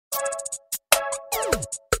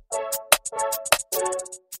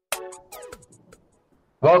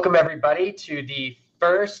Welcome, everybody, to the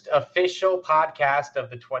first official podcast of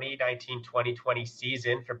the 2019-2020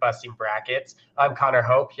 season for Busting Brackets. I'm Connor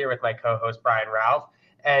Hope, here with my co-host Brian Ralph,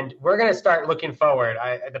 and we're going to start looking forward.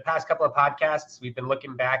 The past couple of podcasts, we've been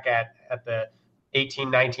looking back at the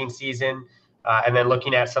 18-19 season and then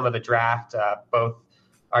looking at some of the draft, both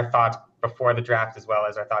our thoughts before the draft as well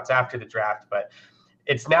as our thoughts after the draft. But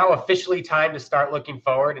it's now officially time to start looking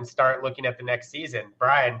forward and start looking at the next season.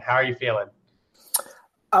 Brian, how are you feeling?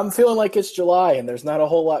 I'm feeling like it's July and there's not a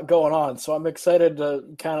whole lot going on, so I'm excited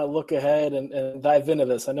to kind of look ahead and dive into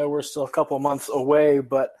this. I know we're still a couple months away,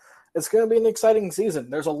 but it's going to be an exciting season.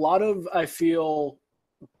 There's a lot of, I feel,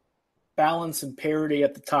 balance and parity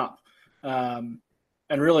at the top, and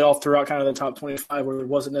really all throughout kind of the top 25 where it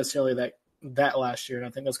wasn't necessarily that last year, and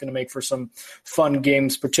I think that's going to make for some fun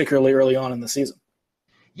games, particularly early on in the season.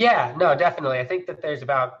 Yeah, no, definitely. I think that there's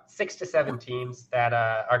about 6 to 7 teams that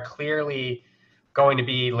are clearly going to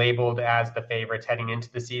be labeled as the favorites heading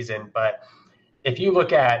into the season. But if you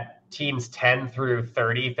look at teams 10 through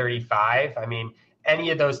 30, 35, I mean, any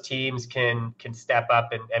of those teams can step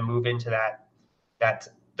up and move into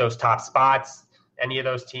those top spots. Any of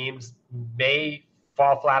those teams may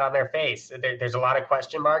fall flat on their face. There's a lot of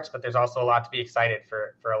question marks, but there's also a lot to be excited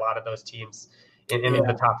for a lot of those teams in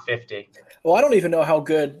the top 50. Well, I don't even know how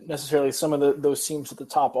good necessarily some of those teams at the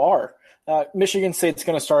top are. Michigan State's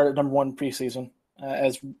going to start at number 1 preseason.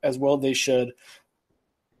 As well they should.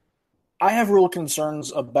 I have real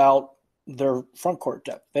concerns about their front court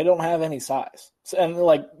depth. They don't have any size. And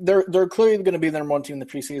they're clearly going to be the number 1 team in the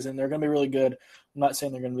preseason. They're going to be really good. I'm not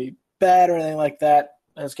saying they're going to be bad or anything like that.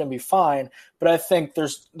 It's going to be fine. But I think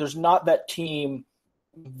there's not that team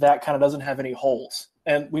that kind of doesn't have any holes.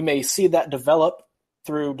 And we may see that develop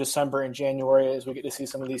through December and January as we get to see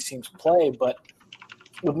some of these teams play. But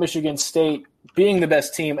with Michigan State being the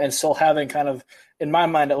best team and still having kind of, in my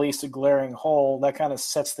mind at least, a glaring hole, that kind of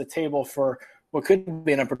sets the table for what could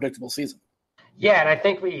be an unpredictable season. Yeah, and I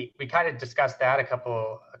think we kind of discussed that a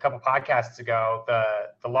couple podcasts ago.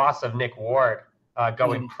 The loss of Nick Ward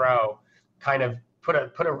going pro kind of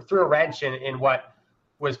threw a wrench in what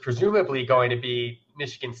was presumably going to be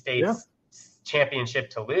Michigan State's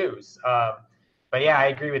championship to lose. But yeah, I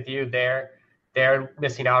agree with you. They're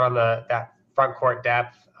missing out on that front court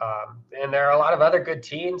depth. And there are a lot of other good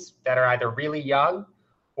teams that are either really young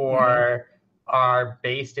or are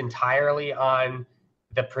based entirely on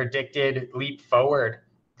the predicted leap forward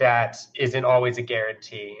that isn't always a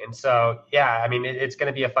guarantee. And so, yeah, I mean, it's going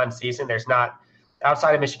to be a fun season. There's not,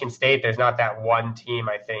 outside of Michigan State, there's not that one team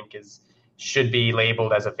I think should be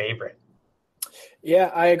labeled as a favorite.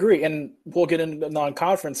 Yeah, I agree. And we'll get into the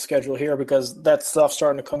non-conference schedule here because that stuff's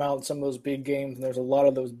starting to come out in some of those big games, and there's a lot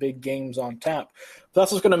of those big games on tap. But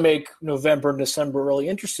that's what's going to make November and December really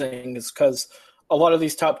interesting is because a lot of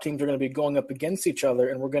these top teams are going to be going up against each other,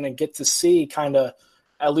 and we're going to get to see kind of,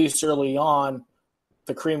 at least early on,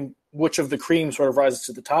 which of the cream sort of rises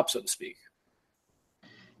to the top, so to speak.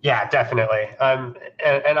 Yeah, definitely. And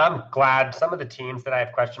I'm glad some of the teams that I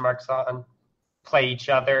have question marks on play each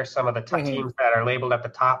other. Some of the teams that are labeled at the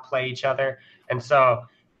top play each other. And so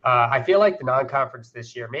I feel like the non-conference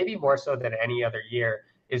this year, maybe more so than any other year,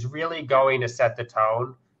 is really going to set the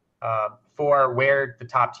tone for where the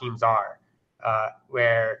top teams are.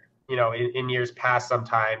 Where, in years past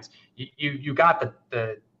sometimes you got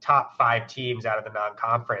the top 5 teams out of the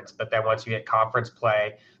non-conference, but then once you hit conference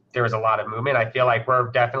play, there was a lot of movement. I feel like we're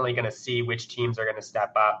definitely going to see which teams are going to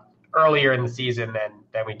step up earlier in the season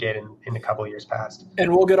than we did in a couple of years past.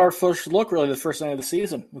 And we'll get our first look really the first night of the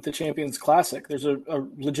season with the Champions Classic. There's a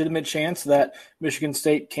legitimate chance that Michigan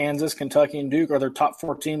State, Kansas, Kentucky, and Duke are their top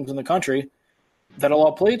 4 teams in the country that'll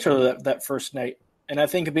all play each other that first night. And I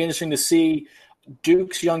think it'd be interesting to see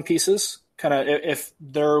Duke's young pieces, kind of if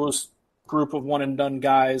there was a group of one-and-done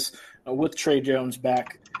guys with Trey Jones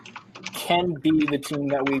back, can be the team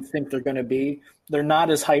that we think they're going to be. They're not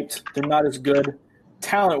as hyped. They're not as good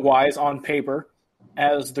talent-wise on paper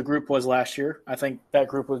as the group was last year. I think that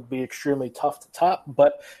group would be extremely tough to top,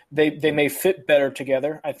 but they may fit better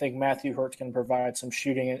together. I think Matthew Hurt can provide some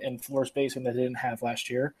shooting and floor spacing that they didn't have last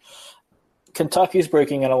year. Kentucky's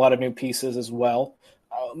breaking in a lot of new pieces as well,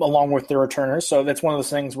 along with their returners. So that's one of those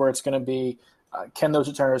things where it's going to be, can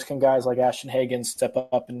guys like Ashton Hagen step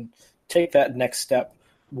up and take that next step?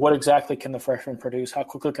 What exactly can the freshmen produce? How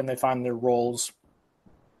quickly can they find their roles?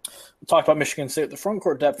 We talked about Michigan State, the front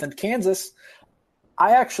court depth, and Kansas.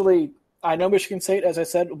 I know Michigan State, as I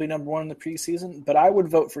said, will be number 1 in the preseason, but I would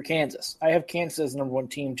vote for Kansas. I have Kansas as the number 1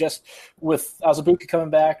 team, just with Azubuike coming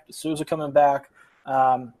back, D'Souza coming back.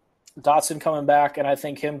 Dotson coming back, and I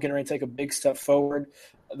think him getting ready to take a big step forward.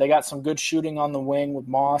 They got some good shooting on the wing with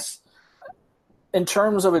Moss. In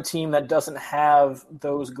terms of a team that doesn't have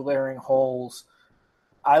those glaring holes,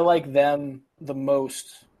 I like them the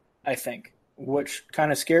most, I think, which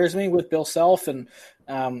kind of scares me with Bill Self, and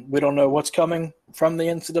we don't know what's coming from the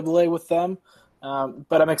NCAA with them.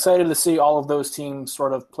 But I'm excited to see all of those teams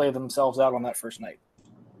sort of play themselves out on that first night.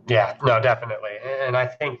 Yeah, no, definitely. And I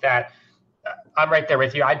think that I'm right there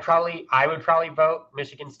with you. I would probably vote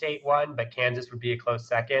Michigan State 1, but Kansas would be a close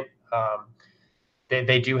second.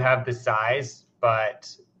 They do have the size, but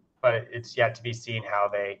it's yet to be seen how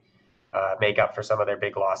they make up for some of their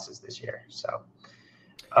big losses this year. So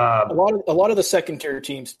a lot of the second tier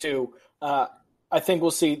teams too. I think we'll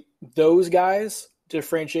see those guys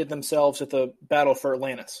differentiate themselves at the battle for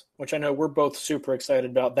Atlantis, which I know we're both super excited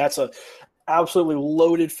about. That's a absolutely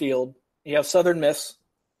loaded field. You have Southern Miss,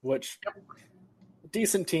 which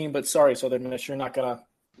decent team, but sorry, Southern Miss, you're not going to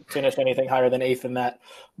finish anything higher than 8th in that.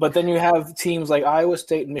 But then you have teams like Iowa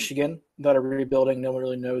State and Michigan that are rebuilding. No one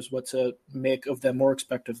really knows what to make of them or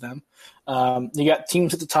expect of them. You got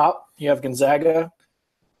teams at the top. You have Gonzaga,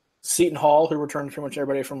 Seton Hall, who returned pretty much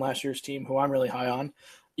everybody from last year's team, who I'm really high on.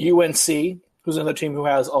 UNC, who's another team who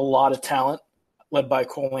has a lot of talent, led by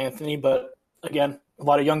Cole Anthony. But, again, a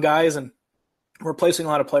lot of young guys and replacing a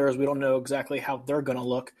lot of players. We don't know exactly how they're going to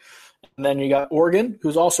look. And then you got Oregon,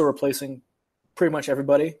 who's also replacing pretty much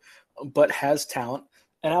everybody, but has talent.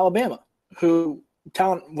 And Alabama, who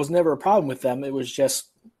talent was never a problem with them. It was just,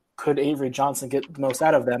 could Avery Johnson get the most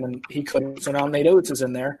out of them? And he couldn't. So now Nate Oates is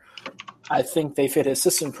in there. I think they fit his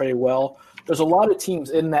system pretty well. There's a lot of teams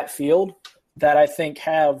in that field that I think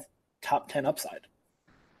have top 10 upside.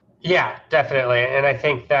 Yeah, definitely. And I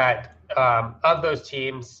think that of those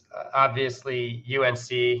teams, obviously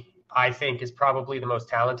UNC, I think, is probably the most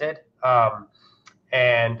talented.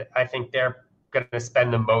 And I think they're going to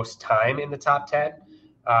spend the most time in the top 10.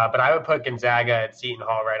 But I would put Gonzaga and Seton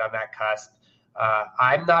Hall right on that cusp.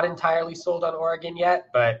 I'm not entirely sold on Oregon yet,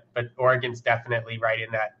 but Oregon's definitely right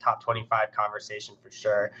in that top 25 conversation for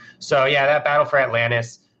sure. So, yeah, that battle for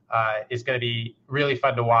Atlantis is going to be really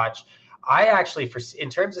fun to watch. I actually, in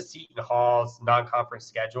terms of Seton Hall's non-conference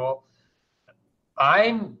schedule,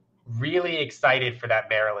 I'm really excited for that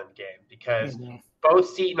Maryland game because both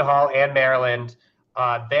Seton Hall and Maryland,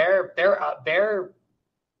 their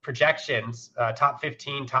projections, top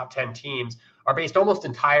 15, top 10 teams, are based almost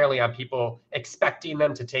entirely on people expecting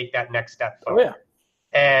them to take that next step forward. Oh, yeah.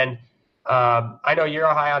 And I know you're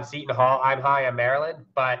high on Seton Hall. I'm high on Maryland.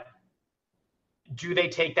 But do they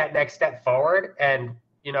take that next step forward? And,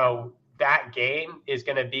 that game is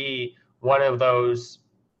going to be one of those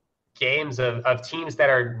games of teams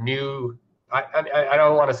that are new. I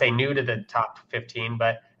don't want to say new to the top 15,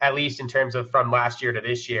 but at least in terms of from last year to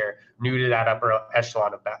this year, new to that upper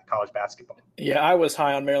echelon of college basketball. Yeah, I was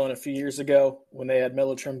high on Maryland a few years ago when they had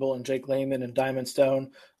Miller Trimble and Jake Layman and Diamond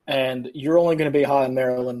Stone. And you're only going to be high on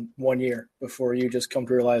Maryland 1 year before you just come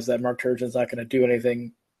to realize that Mark Turgeon's not going to do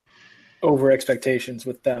anything over expectations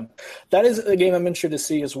with them. That is a game I'm interested to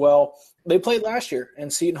see as well. They played last year,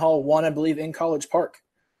 and Seton Hall won, I believe, in College Park,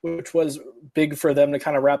 which was big for them to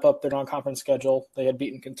kind of wrap up their non-conference schedule. They had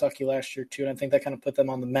beaten Kentucky last year too, and I think that kind of put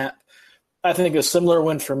them on the map. I think a similar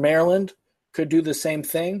win for Maryland could do the same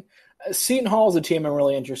thing. Seton Hall is a team I'm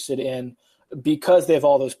really interested in because they have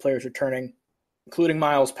all those players returning, including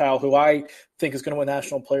Miles Powell, who I think is going to win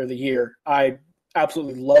National Player of the Year. I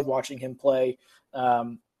absolutely love watching him play.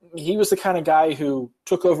 He was the kind of guy who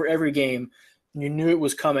took over every game. You knew it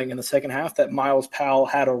was coming in the second half, that Miles Powell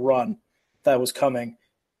had a run that was coming,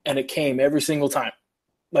 and it came every single time.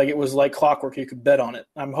 Like it was like clockwork. You could bet on it.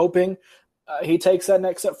 I'm hoping he takes that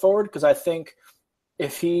next step forward because I think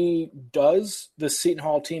if he does, the Seton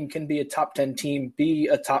Hall team can be a top 10 team, be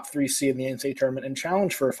a top 3 seed in the NCAA tournament, and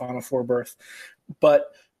challenge for a Final Four berth. But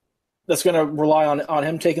that's going to rely on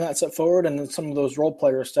him taking that step forward and then some of those role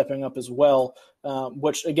players stepping up as well,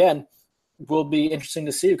 which, again, will be interesting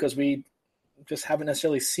to see because we just haven't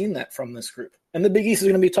necessarily seen that from this group. And the Big East is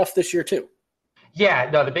going to be tough this year too. Yeah,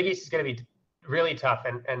 no, the Big East is going to be really tough.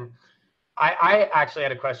 And I actually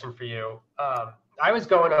had a question for you. I was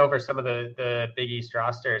going over some of the Big East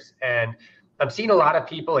rosters, and I'm seeing a lot of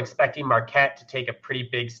people expecting Marquette to take a pretty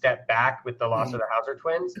big step back with the loss of the Hauser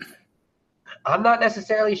twins. I'm not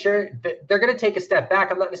necessarily sure that they're going to take a step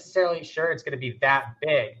back. I'm not necessarily sure it's going to be that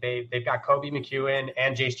big. They've got Kobe McEwen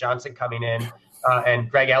and Jace Johnson coming in, and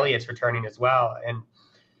Greg Elliott's returning as well. And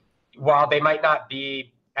while they might not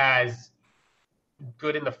be as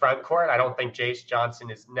good in the front court, I don't think Jace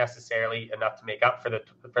Johnson is necessarily enough to make up for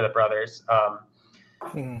the brothers.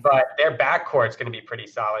 but their backcourt's going to be pretty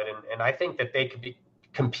solid. And I think that they could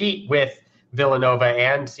compete with Villanova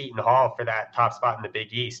and Seton Hall for that top spot in the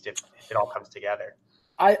Big East if it all comes together.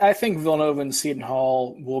 I think Villanova and Seton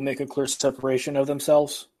Hall will make a clear separation of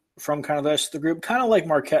themselves from kind of the rest of the group, kind of like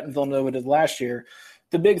Marquette and Villanova did last year.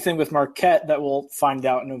 The big thing with Marquette that we'll find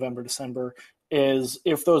out in November, December is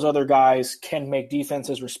if those other guys can make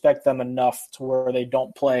defenses respect them enough to where they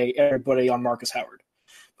don't play everybody on Marcus Howard.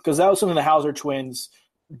 Because that was something the Hauser twins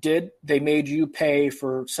did. They made you pay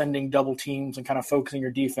for sending double teams and kind of focusing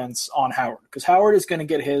your defense on Howard. Because Howard is going to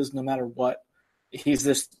get his no matter what. He's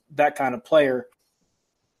that kind of player.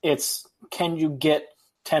 It's can you get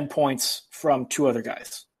 10 points from 2 other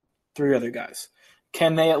guys, 3 other guys?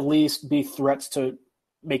 Can they at least be threats to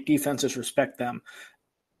make defenses respect them?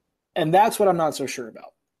 And that's what I'm not so sure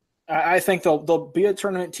about. I think they'll be a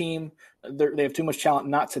tournament team. They have too much talent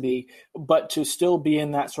not to be, but to still be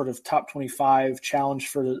in that sort of top 25 challenge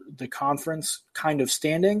for the conference kind of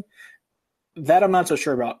standing, that I'm not so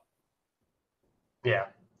sure about. Yeah.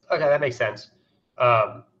 Okay, that makes sense.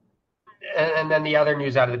 And then the other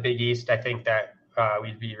news out of the Big East, I think that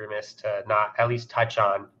we'd be remiss to not at least touch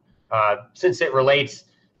on, since it relates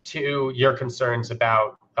to your concerns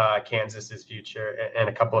about Kansas's future and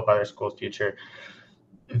a couple of other schools' future.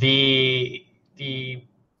 The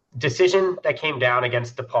decision that came down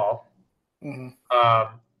against DePaul,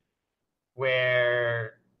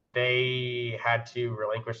 where they had to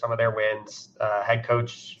relinquish some of their wins. Head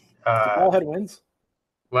coach DePaul had wins?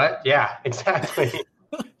 What? Yeah, exactly.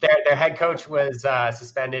 Their head coach was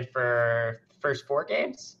suspended for the first 4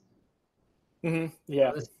 games.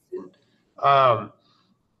 Yeah.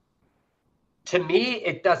 To me,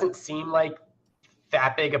 it doesn't seem like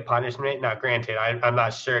that big a punishment. Now, granted, I'm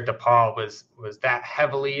not sure DePaul was that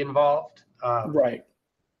heavily involved. Right.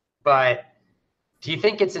 But do you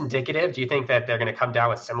think it's indicative? Do you think that they're going to come down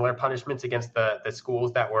with similar punishments against the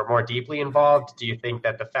schools that were more deeply involved? Do you think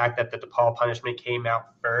that the fact that the DePaul punishment came out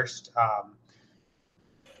first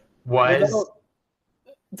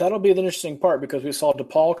That'll be the interesting part, because we saw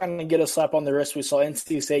DePaul kind of get a slap on the wrist. We saw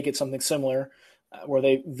NC State get something similar, where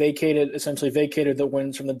they essentially vacated the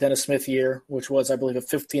wins from the Dennis Smith year, which was, I believe, a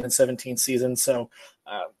 15 and 17 season. So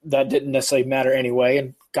that didn't necessarily matter anyway.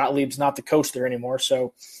 And Gottlieb's not the coach there anymore.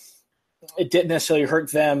 So it didn't necessarily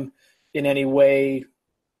hurt them in any way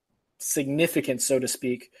significant, so to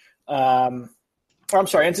speak. I'm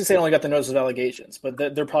sorry, NC State only got the notice of allegations, but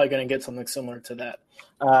they're probably going to get something similar to that.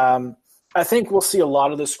 I think we'll see a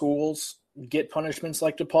lot of the schools get punishments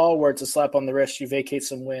like DePaul, where it's a slap on the wrist, you vacate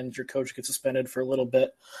some wins, your coach gets suspended for a little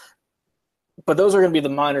bit. But those are going to be the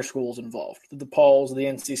minor schools involved, the DePauls, the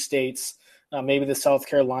NC States, maybe the South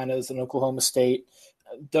Carolinas and Oklahoma State,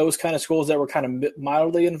 those kind of schools that were kind of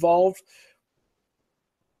mildly involved.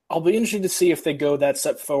 I'll be interested to see if they go that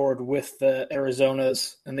step forward with the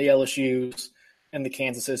Arizonas and the LSUs and the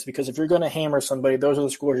Kansases, because if you're going to hammer somebody, those are the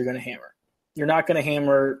schools you're going to hammer. You're not going to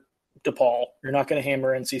hammer DePaul. You're not going to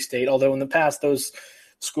hammer NC State, although in the past those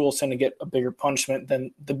schools tend to get a bigger punishment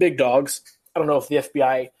than the big dogs. I don't know if the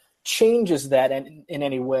FBI changes that in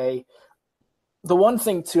any way. The one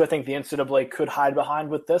thing, too, I think the NCAA could hide behind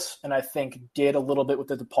with this, and I think did a little bit with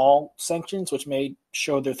the DePaul sanctions, which may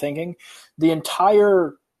show their thinking. The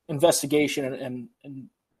entire investigation and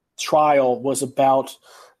trial was about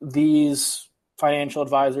these financial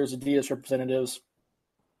advisors, Adidas representatives,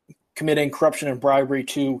 committing corruption and bribery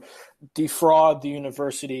to defraud the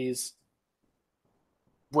universities,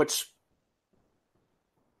 which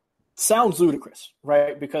sounds ludicrous,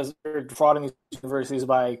 right? Because they're defrauding these universities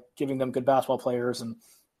by giving them good basketball players and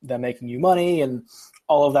them making you money and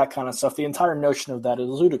all of that kind of stuff. The entire notion of that is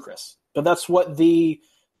ludicrous. But that's what the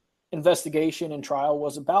investigation and trial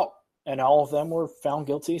was about, and all of them were found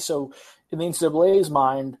guilty. So in the NCAA's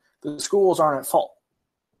mind, the schools aren't at fault.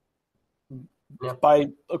 Yeah. By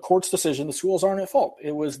a court's decision, the schools aren't at fault.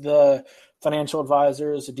 It was the financial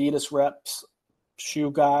advisors, Adidas reps, shoe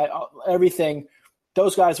guy, everything.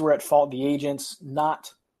 Those guys were at fault, the agents,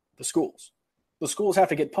 not the schools. The schools have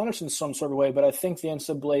to get punished in some sort of way, but I think the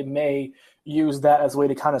NCAA may use that as a way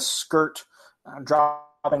to kind of skirt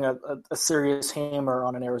dropping a serious hammer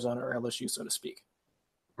on an Arizona or LSU, so to speak.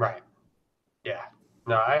 Right. Yeah.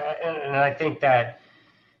 No, I think that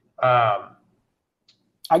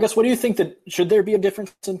I guess, what do you think that should there be a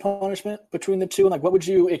difference in punishment between the two? Like, what would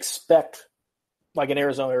you expect, like, an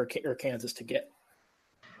Arizona or Kansas to get?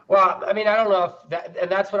 Well, I mean, I don't know if that, and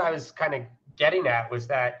that's what I was kind of getting at, was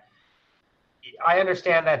that I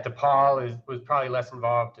understand that DePaul was probably less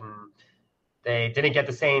involved and they didn't get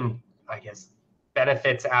the same, I guess,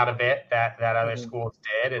 benefits out of it that other schools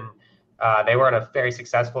did. And they were in a very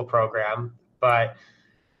successful program. But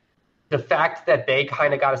the fact that they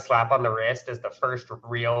kind of got a slap on the wrist as the first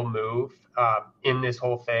real move in this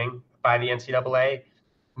whole thing by the NCAA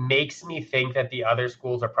makes me think that the other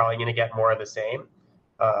schools are probably going to get more of the same,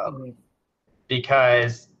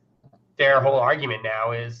 because their whole argument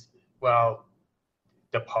now is, well,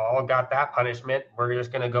 DePaul got that punishment. We're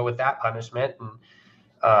just going to go with that punishment.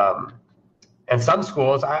 And some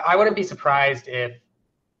schools, I wouldn't be surprised if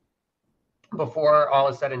before all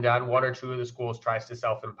is said and done, one or two of the schools tries to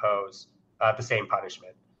self-impose the same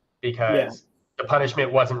punishment, because the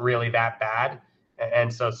punishment wasn't really that bad.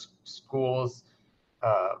 And so schools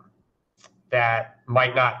that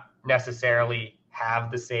might not necessarily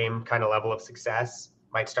have the same kind of level of success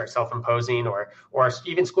might start self-imposing, or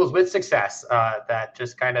even schools with success that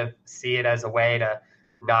just kind of see it as a way to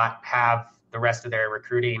not have the rest of their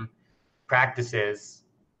recruiting practices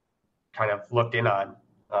kind of looked in on,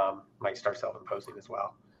 might start self-imposing as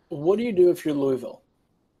well. What do you do if you're Louisville?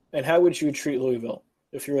 And how would you treat Louisville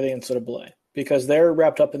if you were the NCAA? Because they're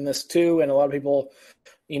wrapped up in this too, and a lot of people,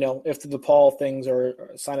 if the DePaul things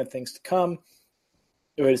are a sign of things to come,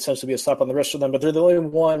 it would essentially be a slap on the wrist for them. But they're the only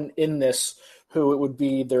one in this who it would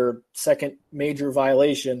be their second major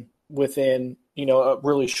violation within, a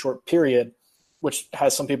really short period, which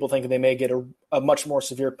has some people thinking they may get a much more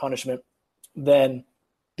severe punishment than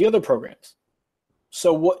the other programs.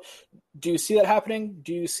 So what do you see that happening?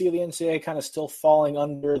 Do you see the NCAA kind of still falling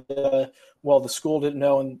under the school didn't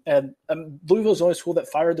know, and Louisville's the only school that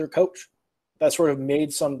fired their coach that sort of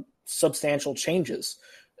made some substantial changes.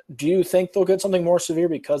 Do you think they'll get something more severe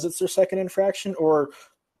because it's their second infraction, or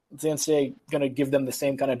is the NCAA going to give them the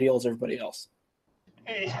same kind of deal as everybody else?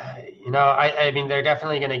 I mean, they're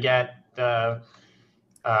definitely going to get the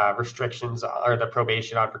restrictions or the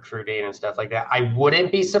probation on recruiting and stuff like that. I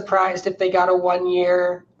wouldn't be surprised if they got a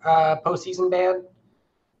 1-year postseason ban.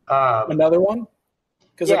 Another one?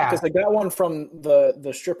 Because they got one from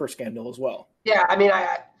the stripper scandal as well. Yeah, I mean,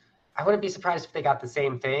 I wouldn't be surprised if they got the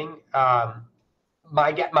same thing.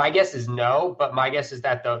 My guess is no, but my guess is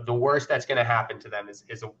that the worst that's going to happen to them is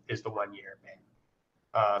the 1-year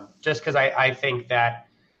ban. Just because I think that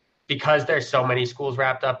because there's so many schools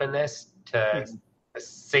wrapped up in this, to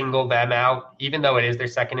single them out, even though it is their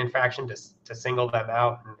second infraction, to single them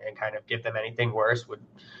out and kind of give them anything worse would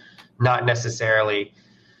not necessarily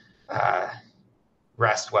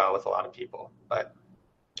rest well with a lot of people. But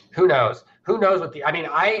who knows? Who knows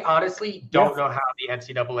I honestly don't know how the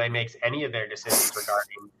NCAA makes any of their decisions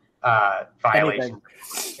regarding violations.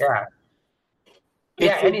 Anything.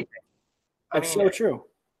 Anything. It's so true.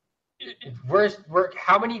 We're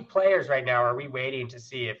how many players right now are we waiting to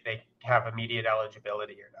see if they have immediate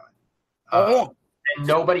eligibility or not? And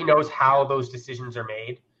nobody knows how those decisions are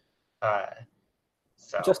made.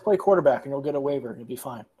 So just play quarterback and you'll get a waiver. You'll be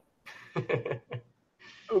fine.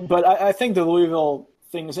 But I think the Louisville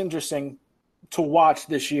thing is interesting to watch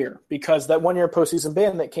this year, because that 1-year postseason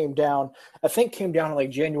ban that came down in like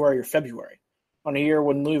January or February on a year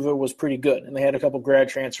when Louisville was pretty good. And they had a couple grad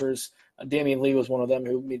transfers. Damian Lee was one of them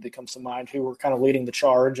who immediately comes to mind, who were kind of leading the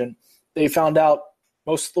charge. And they found out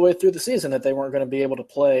most of the way through the season that they weren't going to be able to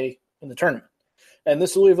play in the tournament. And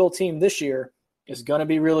this Louisville team this year is going to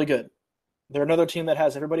be really good. They're another team that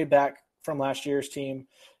has everybody back from last year's team.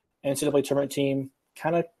 NCAA tournament team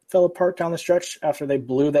kind of fell apart down the stretch after they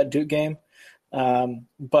blew that Duke game.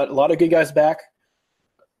 But a lot of good guys back,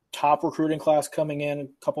 top recruiting class coming in, a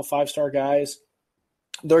couple 5-star guys.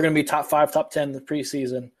 They're going to be top 5, top 10 in the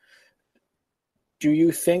preseason. Do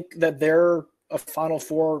you think that they're a Final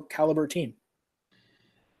Four caliber team?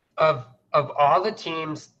 Of all the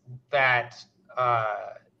teams that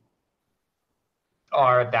are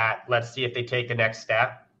that, let's see if they take the next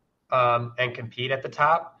step and compete at the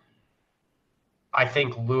top, I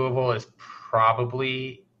think Louisville is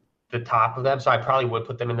probably the top of them. So I probably would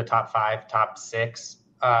put them in the top 5, top 6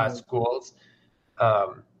 schools.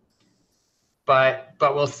 But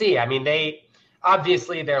we'll see. I mean,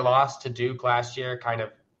 obviously their loss to Duke last year kind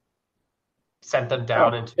of sent them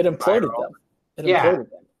down into it imploded them. Imploded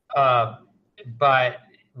them. But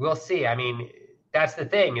we'll see. I mean, that's the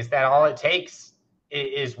thing, is that all it takes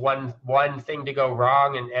is one thing to go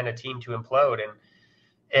wrong and a team to implode. And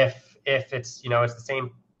if it's it's the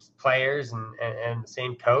same players and the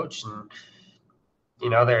same coach, and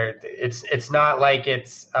it's not like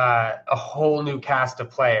it's a whole new cast of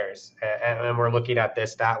players, and we're looking at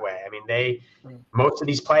this that way. I mean, most of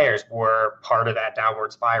these players were part of that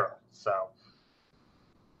downward spiral. So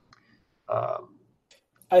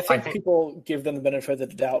I think people give them the benefit of the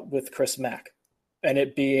doubt with Chris Mack, and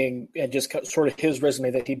it being just sort of his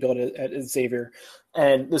resume that he built at Xavier.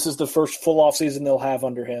 And this is the first full off season they'll have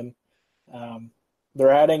under him.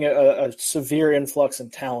 They're adding a severe influx in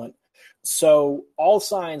talent. So all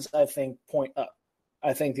signs, I think, point up.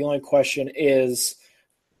 I think the only question is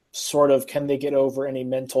sort of can they get over any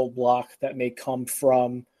mental block that may come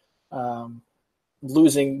from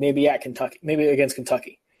losing maybe at Kentucky, maybe against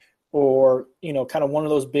Kentucky, or, kind of one of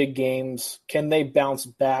those big games. Can they bounce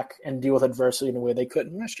back and deal with adversity in a way they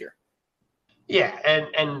couldn't last year? Yeah,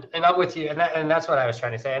 and I'm with you, and that's what I was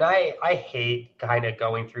trying to say. And I hate kind of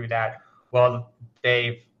going through that. Well,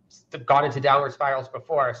 they've gone into downward spirals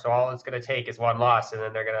before, so all it's going to take is one loss, and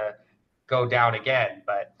then they're going to go down again.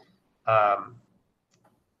 But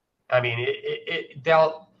I mean,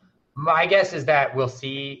 my guess is that we'll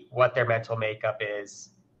see what their mental makeup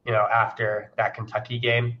is, after that Kentucky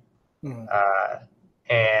game.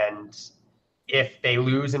 And if they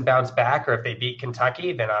lose and bounce back, or if they beat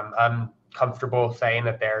Kentucky, then I'm comfortable saying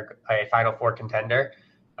that they're a Final Four contender.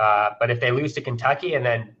 But if they lose to Kentucky and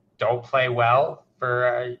then don't play well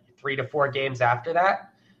for 3 to 4 games after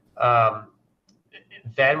that,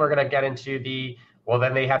 then we're going to get into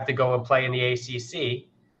then they have to go and play in the ACC.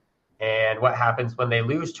 And what happens when they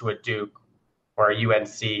lose to a Duke or a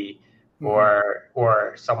UNC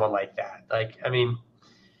or someone like that?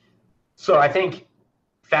 So I think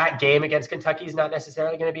that game against Kentucky is not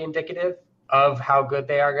necessarily going to be indicative of how good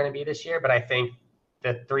they are going to be this year, but I think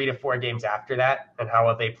the 3 to 4 games after that and how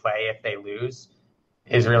well they play if they lose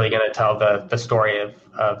is really going to tell the story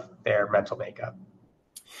of their mental makeup.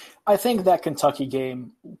 I think that Kentucky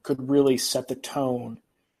game could really set the tone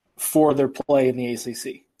for their play in the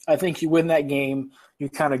ACC. I think you win that game, you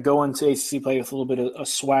kind of go into ACC play with a little bit of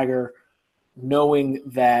swagger, knowing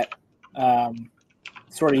that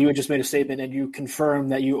you had just made a statement and you confirm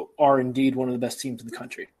that you are indeed one of the best teams in the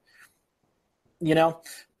country.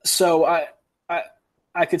 So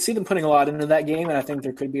I could see them putting a lot into that game, and I think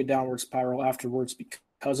there could be a downward spiral afterwards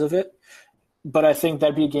because of it. But I think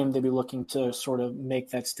that'd be a game they'd be looking to sort of make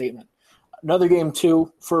that statement. Another game,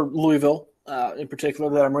 too, for Louisville in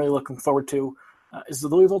particular that I'm really looking forward to is the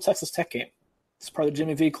Louisville-Texas Tech game. It's part of the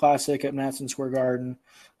Jimmy V Classic at Madison Square Garden.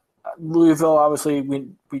 Louisville, obviously, we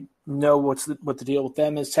know what the deal with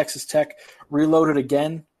them is. Texas Tech reloaded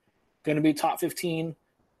again, going to be top 15.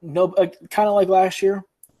 No, kind of like last year.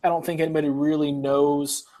 I don't think anybody really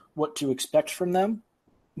knows what to expect from them.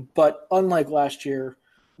 But unlike last year,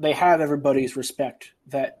 they have everybody's respect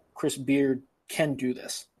that Chris Beard can do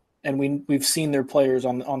this. And we've seen their players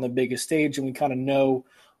on the biggest stage, and we kind of know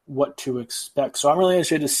what to expect. So I'm really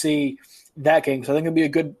interested to see that game, because I think it'll be a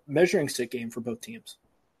good measuring stick game for both teams.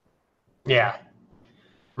 Yeah.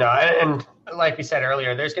 No, and like we said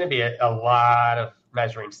earlier, there's going to be a lot of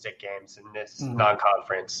measuring stick games in this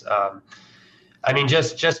non-conference.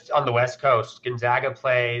 Just on the West Coast, Gonzaga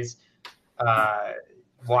plays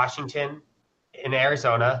Washington and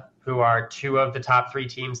Arizona, who are 2 of the top 3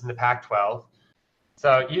 teams in the Pac-12.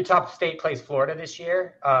 So Utah State plays Florida this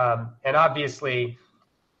year. And obviously,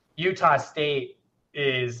 Utah State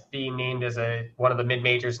is being named as one of the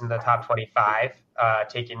mid-majors in the top 25,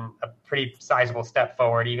 taking a pretty sizable step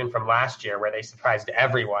forward even from last year where they surprised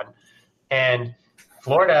everyone. And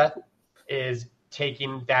Florida is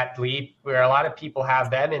taking that leap where a lot of people have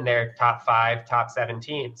them in their top 5, top 7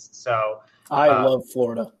 teams. So I love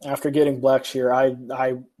Florida. After getting Blackshear, I'm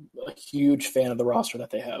a huge fan of the roster that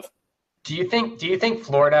they have. Do you think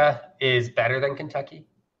Florida is better than Kentucky?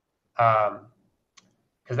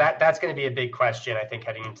 Because that's going to be a big question, I think,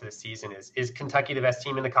 heading into the season. Is Kentucky the best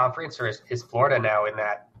team in the conference, or is Florida now in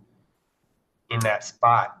that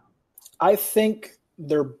spot? I think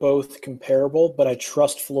they're both comparable, but I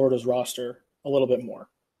trust Florida's roster a little bit more.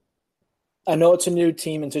 I know it's a new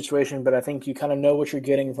team and situation, but I think you kind of know what you're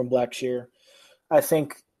getting from Blackshear. I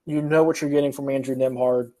think you know what you're getting from Andrew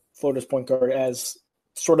Nembhard, Florida's point guard, as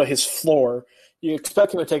sort of his floor. You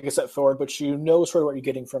expect him to take a step forward, but you know sort of what you're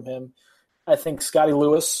getting from him. I think Scotty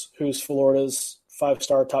Lewis, who's Florida's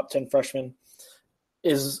 5-star top 10 freshman,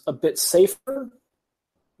 is a bit safer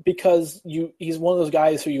because he's one of those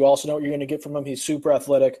guys who you also know what you're going to get from him. He's super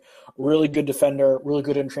athletic, really good defender, really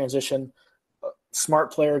good in transition,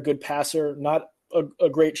 smart player, good passer, not a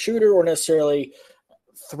great shooter or necessarily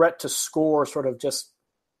threat to score sort of just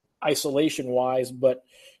isolation-wise, but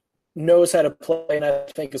knows how to play, and I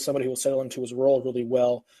think is somebody who will settle into his role really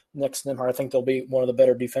well next to Nembhard. I think they'll be one of the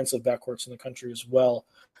better defensive backcourts in the country as well.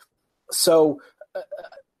 So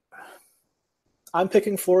I'm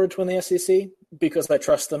picking Florida to win the SEC because I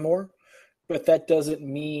trust them more, but that doesn't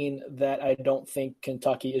mean that I don't think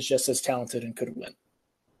Kentucky is just as talented and could win.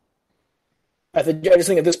 I just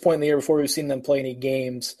think at this point in the year, before we've seen them play any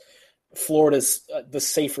games, Florida's the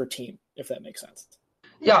safer team, if that makes sense.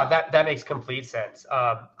 Yeah, that makes complete sense.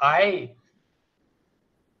 I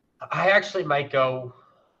I actually might go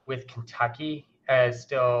with Kentucky as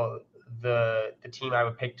still the team I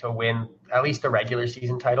would pick to win at least the regular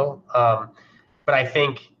season title. But I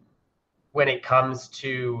think when it comes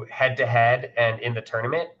to head-to-head and in the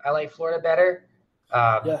tournament, I like Florida better.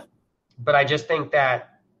 Yeah. But I just think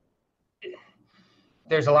that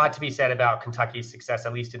there's a lot to be said about Kentucky's success,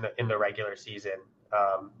 at least in the regular season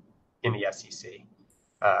in the SEC.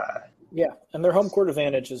 Yeah, and their home court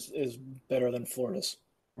advantage is better than Florida's,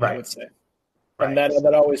 right. I would say. Right. And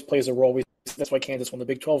that always plays a role. That's why Kansas won the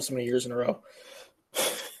Big 12 so many years in a row.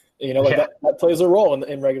 That plays a role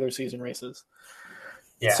in regular season races.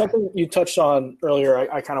 Yeah. Something you touched on earlier,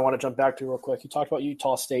 I kind of want to jump back to real quick. You talked about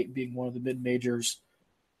Utah State being one of the mid-majors,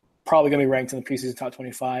 probably going to be ranked in the preseason top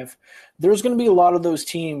 25. There's going to be a lot of those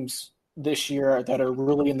teams this year that are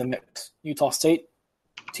really in the mix. Utah State,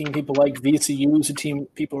 team people like. VCU is a team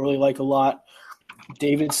people really like a lot.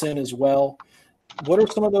 Davidson as well. What are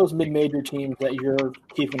some of those mid-major teams that you're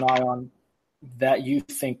keeping an eye on that you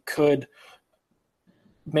think could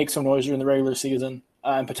make some noise during the regular season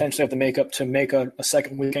and potentially have to make a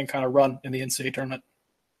second weekend kind of run in the NCAA tournament?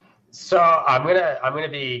 So I'm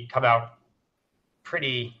gonna come out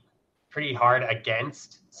pretty hard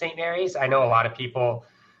against St. Mary's. I know a lot of people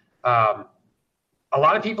are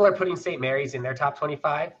putting St. Mary's in their top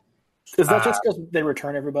 25. Is that just because they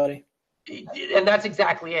return everybody? And that's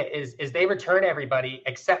exactly it. Is they return everybody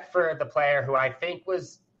except for the player who I think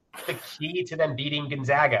was the key to them beating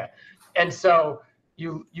Gonzaga. And so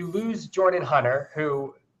you lose Jordan Hunter,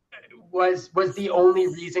 who was the only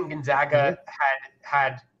reason Gonzaga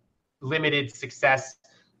had limited success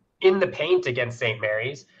in the paint against St.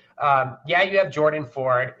 Mary's. You have Jordan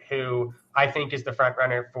Ford, who I think is the front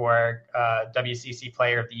runner for WCC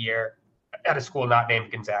Player of the Year at a school not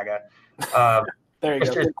named Gonzaga. There you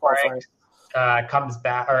Mr. go. Comes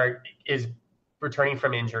back or is returning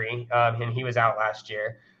from injury, and he was out last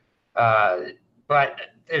year. But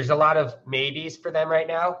there's a lot of maybes for them right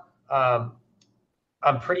now.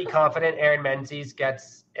 I'm pretty confident Aaron Menzies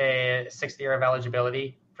gets a 6th year of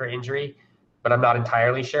eligibility for injury, but I'm not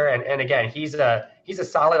entirely sure. And again, he's a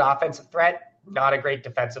solid offensive threat, not a great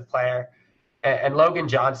defensive player. And Logan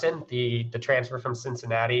Johnson, the transfer from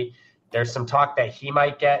Cincinnati, there's some talk that he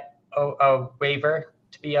might get a waiver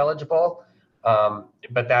to be eligible,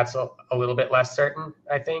 but that's a little bit less certain,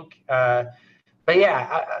 I think.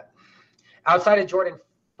 Outside of Jordan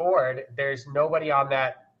Ford, there's nobody on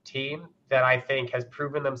that team that I think has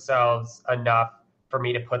proven themselves enough for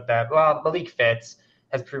me to put them. Well, Malik Fitz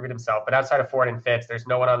has proven himself, but outside of Ford and Fitz, there's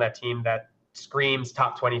no one on that team that screams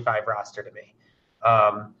top 25 roster to me.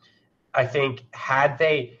 I think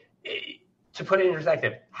to put it in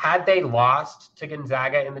perspective, had they lost to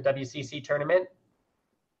Gonzaga in the WCC tournament,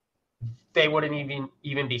 they wouldn't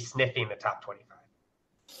even be sniffing the top 25.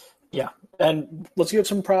 Yeah, and let's give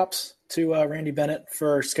some props to Randy Bennett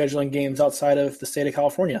for scheduling games outside of the state of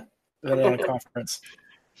California in a conference.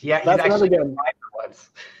 Yeah, that's another game.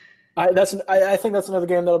 I think that's another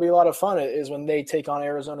game that'll be a lot of fun. Is when they take on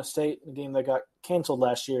Arizona State, a game that got canceled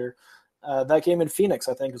last year. That game in Phoenix,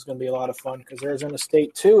 I think, is going to be a lot of fun because Arizona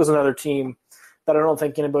State too is another team that I don't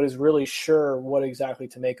think anybody's really sure what exactly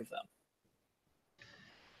to make of them.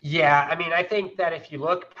 Yeah, I mean, I think that if you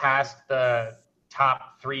look past the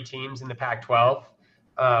top 3 teams in the Pac-12,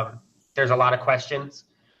 there's a lot of questions.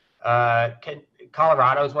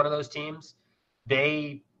 Colorado is one of those teams.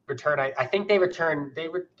 They return. I think they were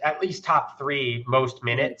at least top 3 most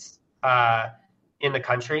minutes in the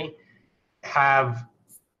country. Have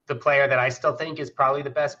the player that I still think is probably the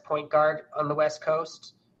best point guard on the West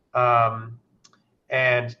Coast.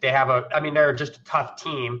 And they have they're just a tough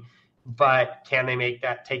team, but can they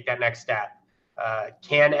take that next step?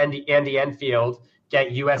 Can Andy Enfield get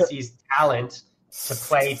USC's talent to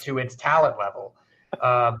play to its talent level?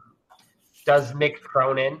 Does Mick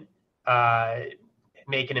Cronin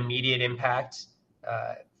make an immediate impact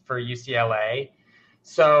for UCLA?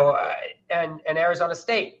 So, and Arizona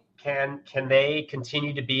State, can they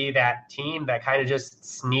continue to be that team that kind of just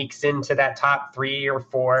sneaks into that top 3 or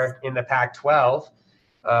 4 in the Pac-12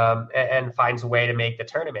 and finds a way to make the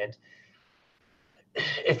tournament?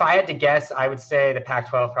 If I had to guess, I would say the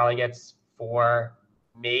Pac-12 probably gets 4,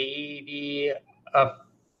 maybe a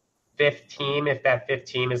 5th team, if that 5th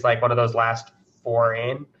team is like one of those last 4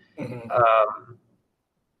 in. Mm-hmm.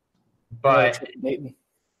 But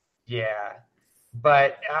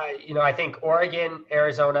I think Oregon,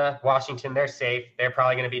 Arizona, Washington, they're safe. They're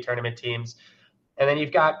probably going to be tournament teams. And then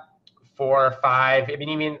you've got 4 or 5,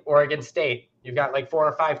 even Oregon State. You've got like 4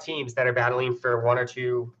 or 5 teams that are battling for 1 or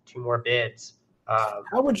 2 more bids.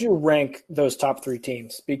 How would you rank those top three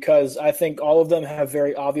teams? Because I think all of them have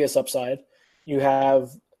very obvious upside. You have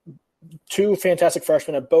two fantastic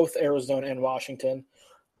freshmen at both Arizona and Washington.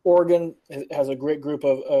 Oregon has a great group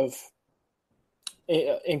of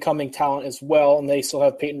incoming talent as well, and they still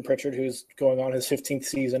have Peyton Pritchard, who's going on his 15th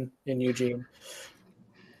season in Eugene.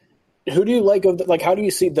 Who do you like? How do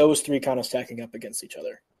you see those three kind of stacking up against each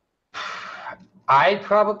other? I'd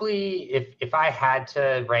probably, if I had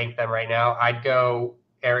to rank them right now, I'd go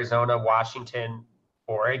Arizona, Washington,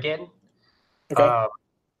 Oregon. Okay.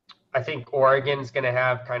 I think Oregon's going to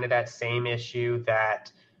have kind of that same issue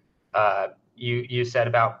that you said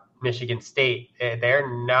about Michigan State. They're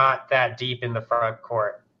not that deep in the front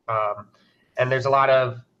court. And there's a lot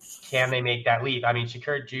of, can they make that leap? I mean,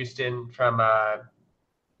 Shakur Houston from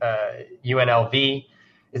UNLV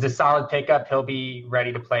is a solid pickup. He'll be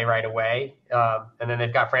ready to play right away. And then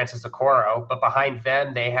they've got Francis Okoro. But behind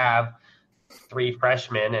them, they have three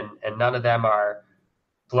freshmen, and none of them are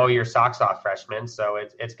blow your socks off freshmen. So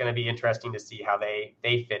it's going to be interesting to see how they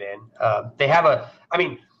fit in.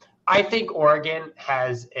 I think Oregon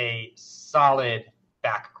has a solid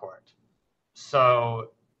backcourt.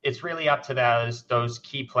 So it's really up to those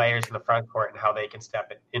key players in the front court and how they can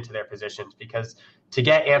step into their positions. Because to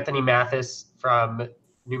get Anthony Mathis from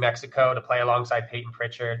New Mexico to play alongside Peyton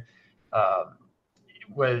Pritchard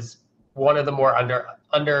was one of the more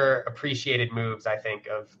underappreciated moves, I think,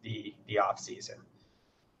 of the offseason.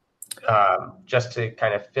 Just to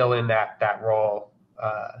kind of fill in that role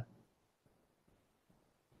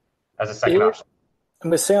as a second option. I'm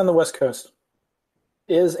going to say on the West Coast,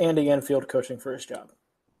 is Andy Enfield coaching for his job?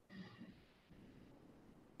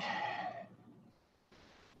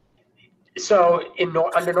 So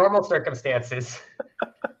under normal circumstances,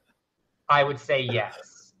 I would say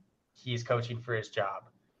yes, he's coaching for his job.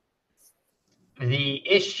 The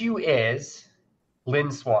issue is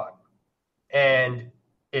Lynn Swann. And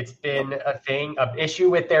it's been an issue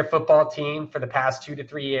with their football team for the past 2 to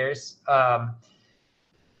 3 years.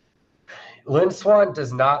 Lynn Swann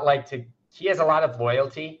does not like to – he has a lot of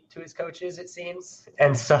loyalty to his coaches, it seems.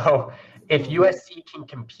 And so if USC can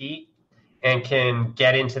compete and can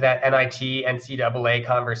get into that NIT, NCAA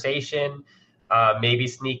conversation, maybe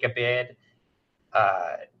sneak a bid,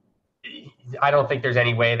 I don't think there's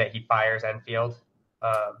any way that he fires Enfield.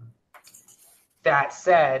 That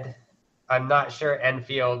said, I'm not sure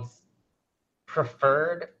Enfield's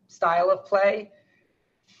preferred style of play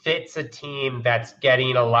fits a team that's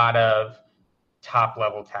getting a lot of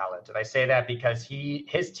top-level talent. And I say that because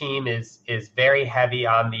his team is very heavy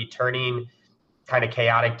on the turning kind of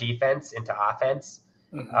chaotic defense into offense.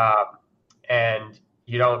 Mm-hmm. And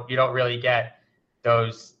you don't really get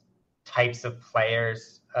those types of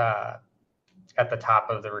players at the top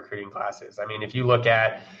of the recruiting classes. I mean, if you look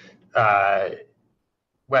at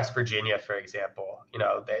West Virginia, for example,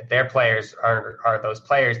 their players are those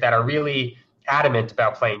players that are really adamant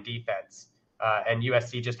about playing defense. And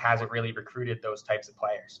USC just hasn't really recruited those types of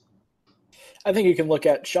players. I think you can look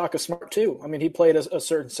at Shaka Smart too. I mean, he played a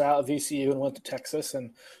certain style at VCU and went to Texas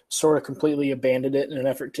and sort of completely abandoned it in an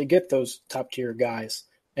effort to get those top-tier guys.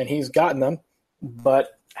 And he's gotten them,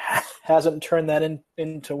 but hasn't turned that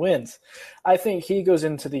into wins. I think he goes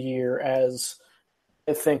into the year as,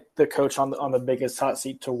 I think, the coach on the biggest hot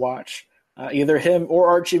seat to watch, either him or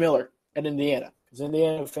Archie Miller at Indiana, because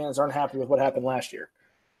Indiana fans aren't happy with what happened last year.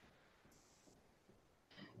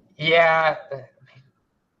 Yeah,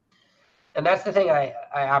 and that's the thing I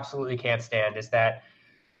absolutely can't stand is that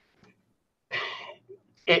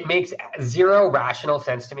it makes zero rational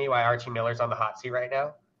sense to me why Archie Miller's on the hot seat right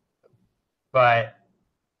now. But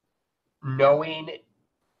knowing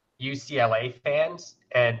UCLA fans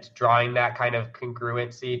and drawing that kind of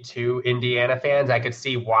congruency to Indiana fans, I could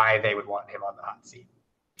see why they would want him on the hot seat.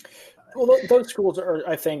 Well, those schools are,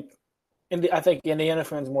 I think Indiana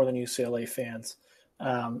fans more than UCLA fans.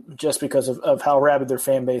 Just because of how rabid their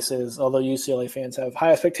fan base is. Although UCLA fans have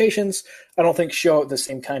high expectations, I don't think show it the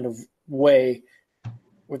same kind of way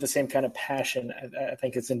with the same kind of passion I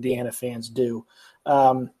think it's Indiana fans do.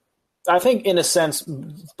 I think in a sense,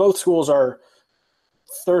 both schools are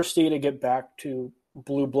thirsty to get back to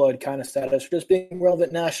blue blood kind of status, just being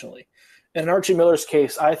relevant nationally. And in Archie Miller's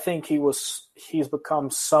case, I think he's become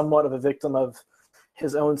somewhat of a victim of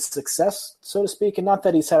his own success, so to speak. And not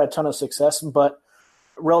that he's had a ton of success, but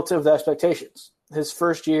relative to the expectations. His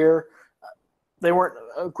first year, they weren't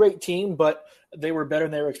a great team, but they were better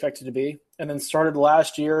than they were expected to be. And then started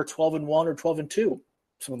last year 12-1 or 12-2,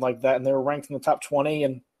 something like that. And they were ranked in the top 20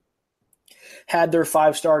 and had their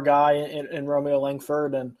 5-star guy in Romeo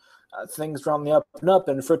Langford, and things were on the up and up.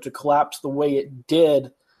 And for it to collapse the way it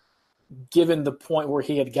did given the point where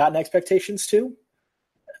he had gotten expectations to,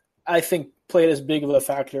 I think played as big of a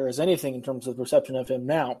factor as anything in terms of the perception of him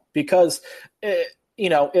now. Because,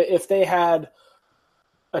 if they had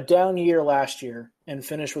a down year last year and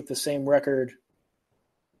finished with the same record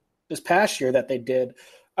this past year that they did,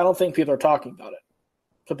 I don't think people are talking about it.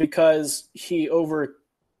 But because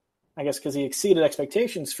because he exceeded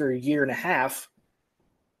expectations for a year and a half,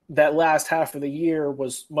 that last half of the year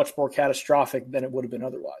was much more catastrophic than it would have been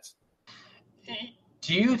otherwise.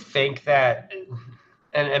 Do you think that,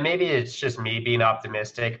 and maybe it's just me being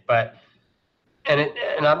optimistic, but and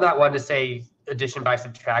I'm not one to say addition by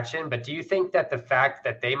subtraction, but do you think that the fact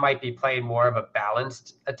that they might be playing more of a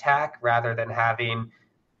balanced attack rather than having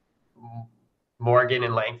Morgan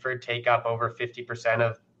and Langford take up over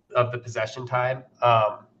 50% of the possession time?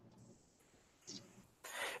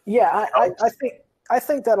 I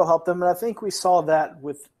think that'll help them, and I think we saw that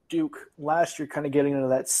with Duke last year, kind of getting into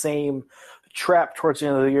that same trap towards the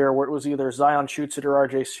end of the year where it was either Zion shoots it or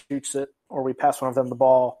RJ shoots it, or we pass one of them the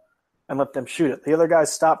ball and let them shoot it. The other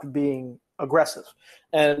guys stopped being aggressive.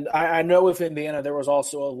 And I know with Indiana there was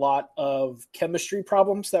also a lot of chemistry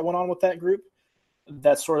problems that went on with that group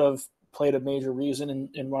that sort of played a major reason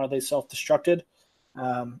in why they self-destructed.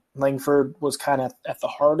 Langford was kind of at the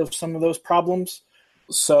heart of some of those problems.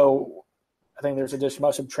 So I think there's addition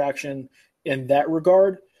by subtraction in that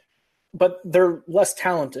regard. But they're less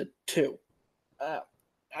talented too.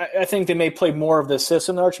 I think they may play more of the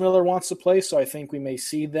system that Archie Miller wants to play, so I think we may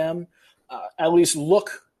see them at least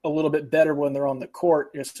look a little bit better when they're on the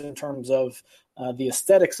court, just in terms of the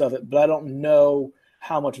aesthetics of it. But I don't know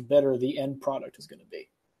how much better the end product is going to be.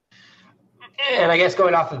 And I guess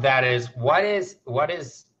going off of that is what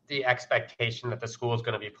is the expectation that the school is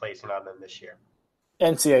going to be placing on them this year?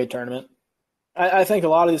 NCAA tournament. I think a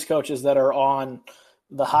lot of these coaches that are on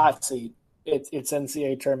the hot seat, it's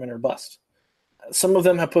NCAA tournament or bust. Some of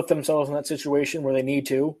them have put themselves in that situation where they need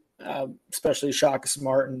to, especially Shaka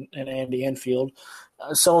Smart and Andy Enfield.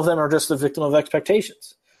 Some of them are just the victim of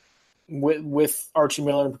expectations. With Archie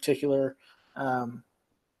Miller in particular,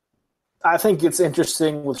 I think it's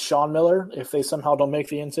interesting with Sean Miller if they somehow don't make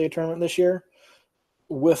the NCAA tournament this year.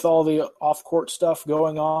 With all the off-court stuff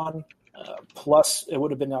going on, plus it would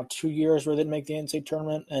have been now 2 years where they didn't make the NCAA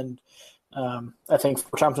tournament, and I think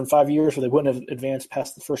 4 times in 5 years where they wouldn't have advanced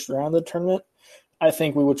past the first round of the tournament. I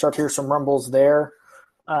think we would start to hear some rumbles there.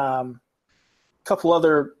 A couple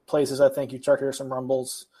other places I think you'd start to hear some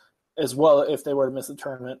rumbles as well if they were to miss the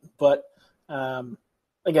tournament. But,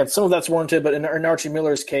 again, some of that's warranted, but in Archie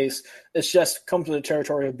Miller's case, it's just come to the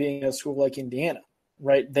territory of being a school like Indiana,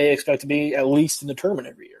 right? They expect to be at least in the tournament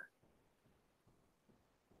every year.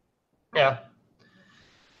 Yeah.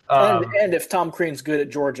 And if Tom Crean's good at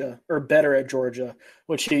Georgia or better at Georgia,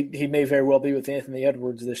 which he may very well be with Anthony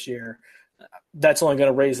Edwards this year, that's only going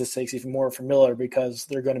to raise the stakes even more for Miller because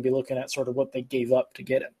they're going to be looking at sort of what they gave up to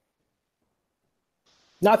get him.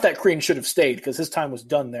 Not that Crean should have stayed because his time was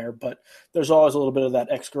done there, but there's always a little bit of that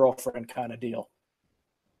ex-girlfriend kind of deal.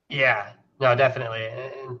 Yeah, no, definitely.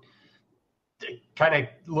 And kind of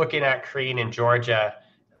looking at Crean in Georgia,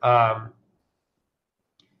 I'm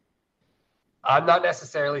not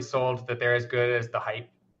necessarily sold that they're as good as the hype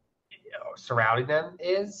surrounding them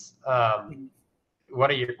is. What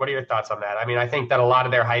are your thoughts on that? I mean, I think that a lot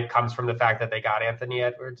of their hype comes from the fact that they got Anthony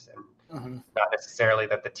Edwards, and not necessarily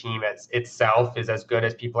that the team itself is as good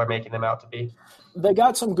as people are making them out to be. They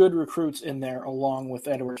got some good recruits in there along with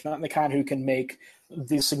Edwards, not the kind who can make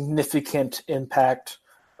the significant impact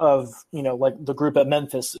of, like the group at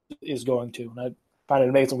Memphis is going to. And I find it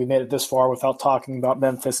amazing we made it this far without talking about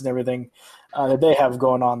Memphis and everything that they have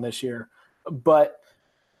going on this year. But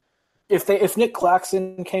if Nick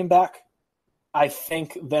Claxton came back, I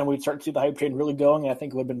think then we'd start to see the hype train really going, and I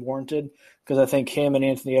think it would have been warranted because I think him and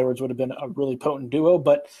Anthony Edwards would have been a really potent duo.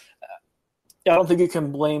 But I don't think you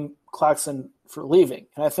can blame Claxton for leaving.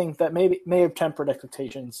 And I think that may have tempered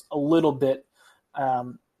expectations a little bit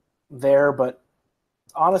there. But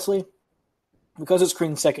honestly, because it's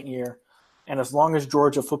Crean's second year, and as long as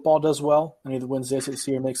Georgia football does well and either wins the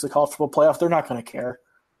SEC or makes the college football playoff, they're not going to care.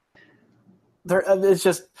 It's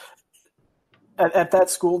just – at that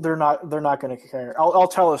school, they're not going to care. I'll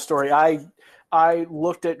tell a story. I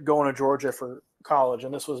looked at going to Georgia for college,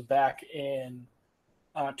 and this was back in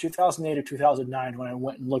 2008 or 2009 when I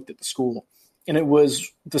went and looked at the school. And it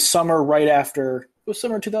was the summer right after – it was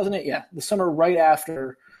summer 2008, yeah. The summer right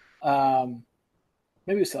after maybe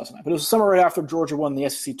it was 2009, but it was the summer right after Georgia won the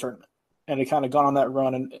SEC tournament. And it kind of gone on that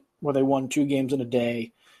run where they won 2 games in a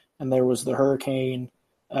day, and there was the hurricane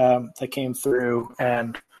that came through,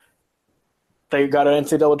 and They got an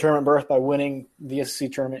NCAA tournament berth by winning the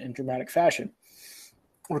SEC tournament in dramatic fashion.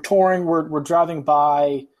 We're touring. We're driving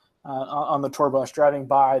by on the tour bus, driving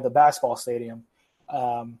by the basketball stadium.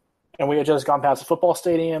 And we had just gone past the football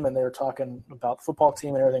stadium, and they were talking about the football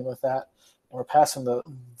team and everything with that. And we're passing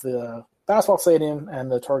the basketball stadium, and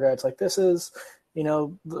the tour guide's like, this is,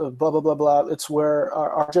 blah, blah, blah, blah. It's where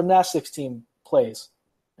our gymnastics team plays.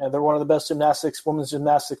 And they're one of the best women's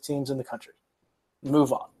gymnastics teams in the country.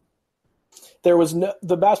 Move on.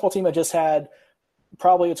 The basketball team had just had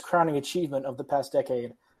probably its crowning achievement of the past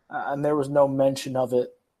decade, and there was no mention of it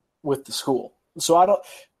with the school. So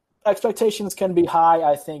expectations can be high,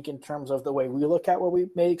 I think, in terms of the way we look at what we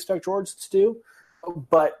may expect George to do.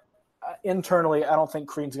 But internally, I don't think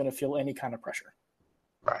Crean's going to feel any kind of pressure.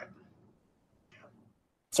 Right.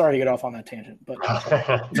 Sorry to get off on that tangent, but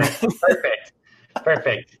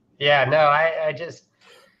Perfect. Yeah, no, I just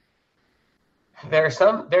there are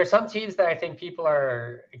some teams that I think people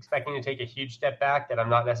are expecting to take a huge step back that I'm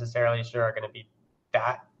not necessarily sure are going to be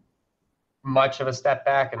that much of a step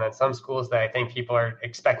back, and then some schools that I think people are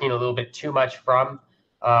expecting a little bit too much from.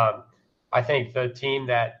 I think the team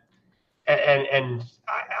that and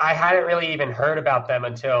I hadn't really even heard about them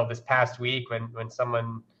until this past week when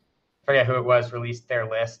someone, I forget who it was, released their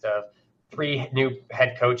list of 3 new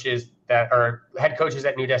head coaches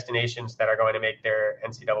at new destinations that are going to make their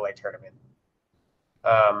NCAA tournament.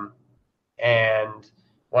 And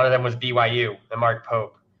one of them was BYU and Mark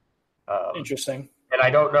Pope. Interesting. And I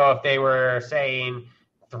don't know if they were saying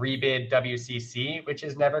 3-bid WCC, which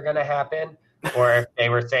is never going to happen, or if they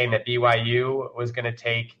were saying that BYU was going to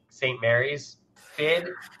take St. Mary's bid.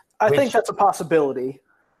 I think that's a possibility.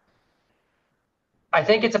 I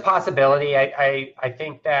think it's a possibility. I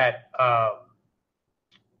think that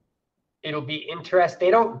it'll be interesting.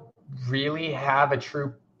 They don't really have a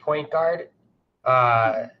true point guard.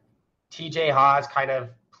 TJ Haas kind of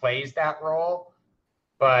plays that role,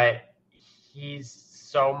 but he's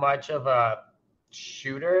so much of a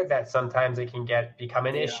shooter that sometimes it can become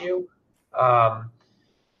an issue. The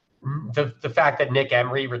fact that Nick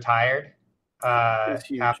Emery retired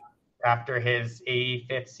after his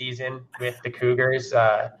 85th season with the Cougars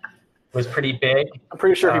was pretty big. I'm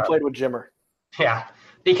pretty sure he played with Jimmer. Yeah,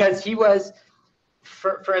 because he was,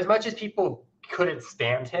 for as much as people couldn't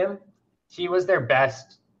stand him, he was their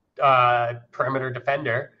best perimeter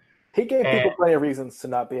defender. He gave people plenty of reasons to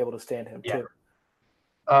not be able to stand him, too.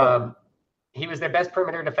 He was their best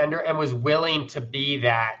perimeter defender and was willing to be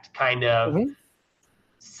that kind of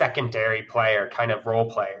secondary player, kind of role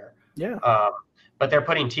player. Yeah. But they're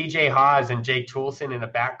putting TJ Haas and Jake Toolson in a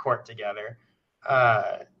backcourt together.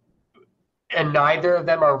 And neither of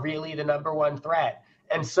them are really the number one threat.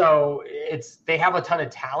 And so they have a ton of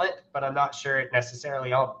talent, but I'm not sure it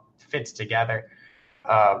necessarily all fits together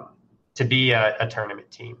to be a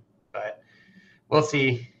tournament team. But we'll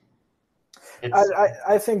see.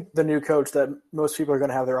 I think the new coach that most people are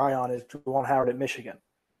going to have their eye on is Juwan Howard at Michigan.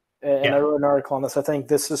 And I wrote an article on this. I think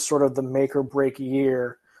this is sort of the make or break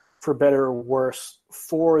year, for better or worse,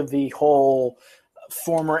 for the whole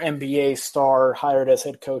former NBA star hired as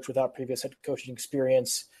head coach without previous head coaching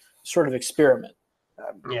experience sort of experiment.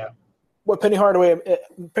 What Penny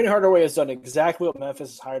Hardaway has done exactly what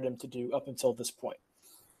Memphis has hired him to do up until this point.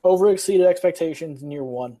 Overexceeded expectations in year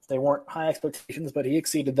one. They weren't high expectations, but he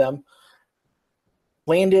exceeded them.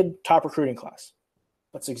 Landed top recruiting class.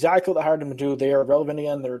 That's exactly what they hired him to do. They are relevant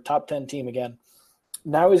again. They're a top 10 team again.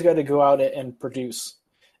 Now he's got to go out and produce.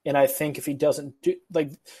 And I think if he doesn't do,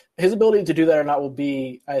 his ability to do that or not will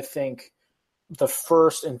be, I think, the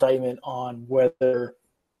first indictment on whether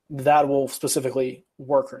that will specifically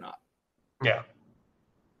work or not. Yeah.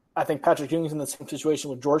 I think Patrick Ewing's in the same situation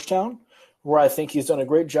with Georgetown, where I think he's done a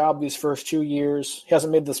great job these first 2 years. He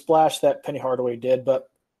hasn't made the splash that Penny Hardaway did, but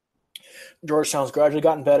Georgetown's gradually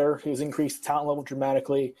gotten better. He's increased the talent level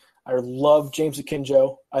dramatically. I love James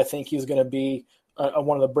Akinjo. I think he's going to be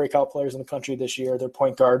one of the breakout players in the country this year, their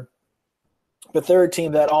point guard. But they're a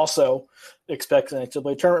team that also expects an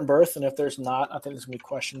NCAA tournament berth, and if there's not, I think there's going to be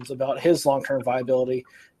questions about his long-term viability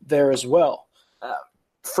there as well.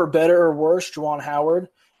 For better or worse, Juwan Howard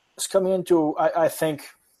is coming into, I think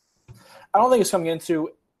it's coming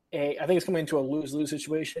into a lose-lose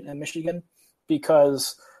situation in Michigan,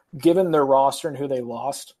 because given their roster and who they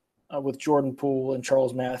lost with Jordan Poole and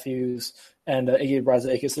Charles Matthews and Iggy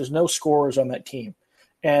Brazdeikis, there's no scorers on that team.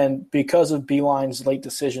 And because of Beeline's late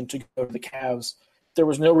decision to go to the Cavs, there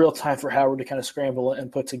was no real time for Howard to kind of scramble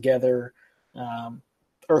and put together a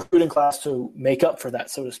recruiting class to make up for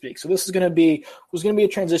that, so to speak. So this was going to be a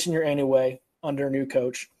transition year anyway under a new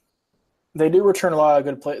coach. They do return a lot of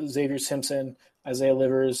good players. Xavier Simpson, Isaiah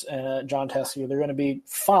Livers, John Tessier, they're going to be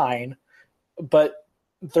fine, but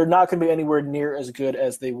they're not going to be anywhere near as good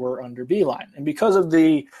as they were under Beilein. And because of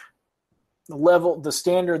the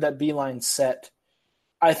standard that Beilein set,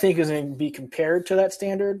 I think is going to be compared to that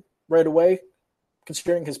standard right away,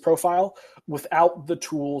 considering his profile, without the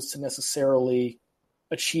tools to necessarily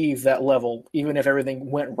achieve that level, even if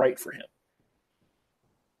everything went right for him.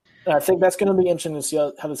 And I think that's going to be interesting to see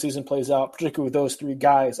how the season plays out, particularly with those three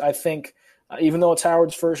guys. I think even though it's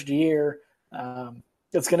Howard's first year,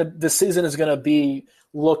 this season is going to be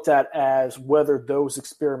looked at as whether those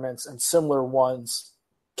experiments and similar ones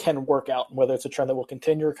can work out, and whether it's a trend that will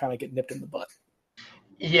continue or kind of get nipped in the butt.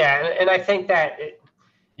 Yeah, and I think that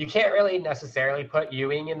you can't really necessarily put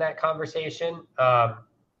Ewing in that conversation.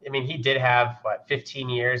 I mean, he did have 15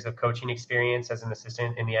 years of coaching experience as an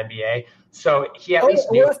assistant in the NBA. So he at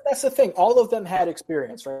least knew. Well, that's the thing. All of them had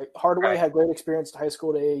experience, right? Hardaway had great experience at high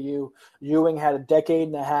school at AAU. Ewing had a decade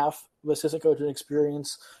and a half of assistant coaching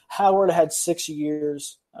experience. Howard had 6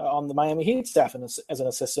 years on the Miami Heat staff as an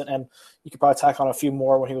assistant, and you could probably tack on a few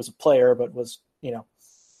more when he was a player, but was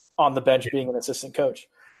on the bench being an assistant coach.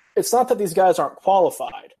 It's not that these guys aren't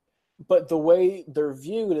qualified, but the way they're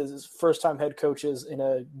viewed as first-time head coaches in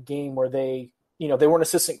a game where they weren't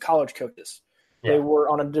assistant college coaches. Yeah. They were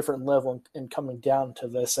on a different level in coming down to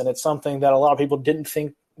this, and it's something that a lot of people didn't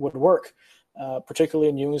think would work, particularly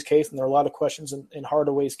in Ewing's case, and there are a lot of questions in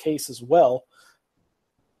Hardaway's case as well.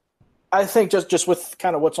 I think just with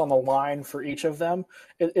kind of what's on the line for each of them,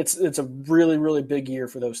 it's a really, really big year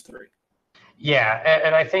for those three. Yeah,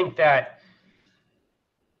 and I think that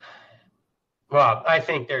well, I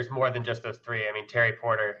think there's more than just those three. I mean, Terry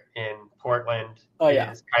Porter in Portland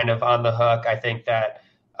is kind of on the hook. I think that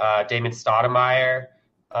Damon Stoudemire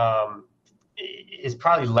is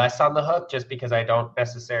probably less on the hook, just because I don't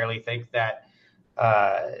necessarily think that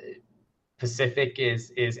Pacific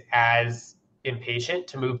is as impatient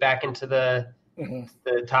to move back into the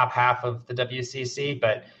top half of the WCC.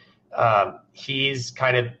 But he's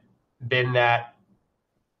kind of been that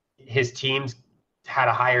his teams had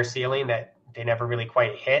a higher ceiling that they never really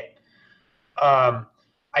quite hit.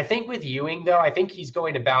 I think with Ewing, though, I think he's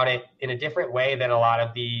going about it in a different way than a lot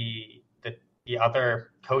of the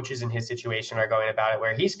other coaches in his situation are going about it,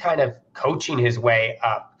 where he's kind of coaching his way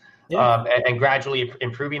up and gradually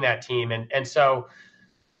improving that team. And so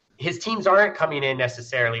his teams aren't coming in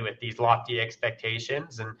necessarily with these lofty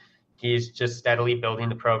expectations, and he's just steadily building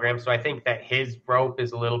the program. So I think that his rope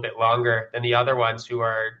is a little bit longer than the other ones who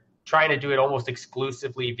are trying to do it almost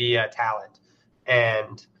exclusively via talent.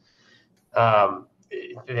 And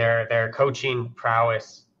their coaching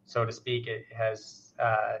prowess, so to speak, it has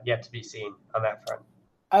yet to be seen on that front.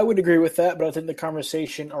 I would agree with that, but I think the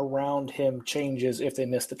conversation around him changes if they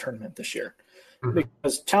miss the tournament this year.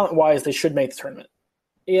 Because talent-wise, they should make the tournament.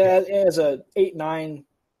 Yeah, as a 8, 9,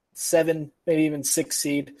 7, maybe even 6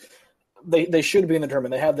 seed, they should be in the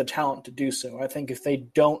tournament. They have the talent to do so. I think if they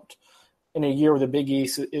don't, in a year where the Big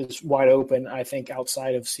East is wide open, I think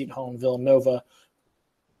outside of Seton Hall and Villanova,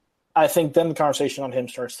 I think then the conversation on him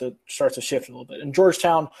starts to shift a little bit. And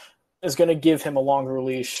Georgetown is going to give him a longer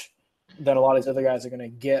leash than a lot of these other guys are going to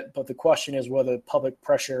get. But the question is whether public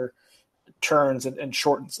pressure turns and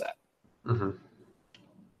shortens that.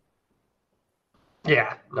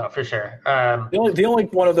 Yeah, no, for sure. The only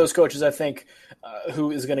one of those coaches I think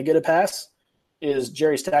who is going to get a pass is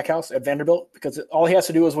Jerry Stackhouse at Vanderbilt, because all he has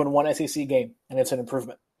to do is win one SEC game, and it's an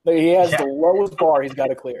improvement. He has the lowest bar he's got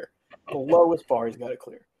to clear. The lowest bar he's got to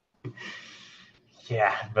clear.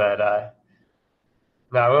 Yeah, but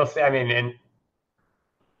no, we'll see. I mean, and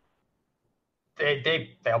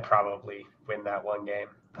they'll probably win that one game.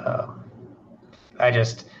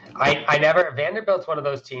 Vanderbilt's one of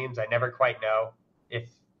those teams I never quite know if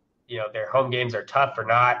their home games are tough or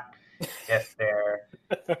not, if they're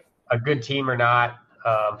a good team or not.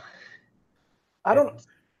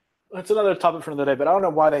 That's another topic for another day, but I don't know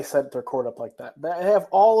why they set their court up like that. They have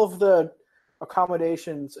all of the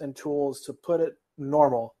accommodations and tools to put it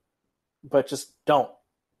normal, but just don't.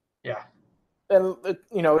 Yeah. And,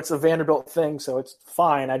 it's a Vanderbilt thing, so it's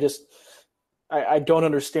fine. I don't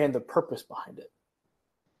understand the purpose behind it.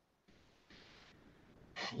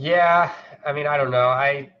 Yeah. I mean, I don't know.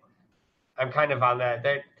 I'm kind of on that.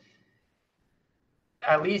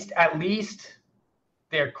 At least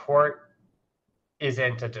their court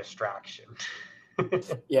isn't a distraction.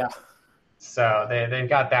 Yeah. So they've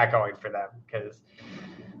got that going for them, because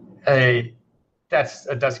that's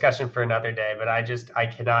a discussion for another day. But I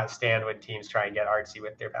cannot stand when teams try and get artsy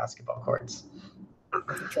with their basketball courts.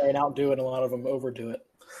 Try and outdo it, and a lot of them overdo it.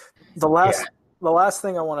 The last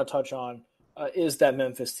thing I want to touch on is that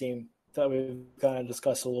Memphis team that we've kind of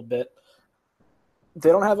discussed a little bit.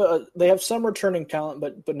 They have some returning talent,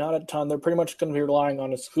 but not a ton. They're pretty much going to be relying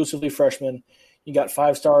on exclusively freshmen. You got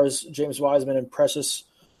 5 stars, James Wiseman and Precious.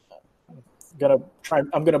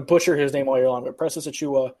 I'm gonna butcher his name all year long, but Precious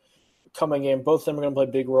Achua coming in. Both of them are going to play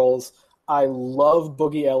big roles. I love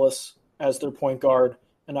Boogie Ellis as their point guard,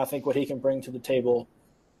 and I think what he can bring to the table.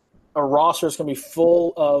 A roster is going to be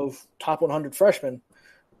full of top 100 freshmen.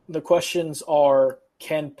 The questions are,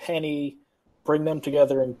 can Penny bring them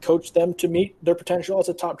together and coach them to meet their potential as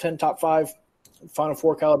a top 10, top 5, Final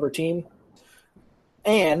Four caliber team?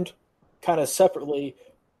 And kind of separately,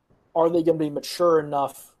 are they going to be mature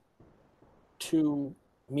enough to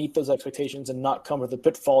meet those expectations and not come with the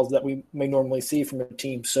pitfalls that we may normally see from a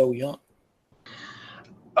team so young?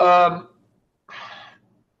 I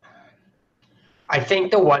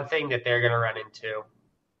think the one thing that they're going to run into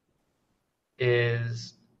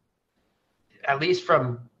is, at least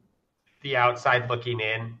from the outside looking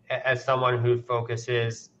in, as someone who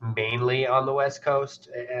focuses mainly on the West Coast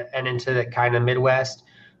and into the kind of Midwest,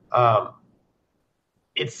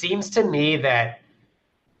 it seems to me that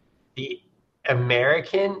the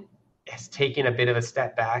American has taken a bit of a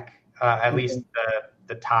step back, at least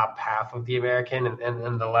the top half of the American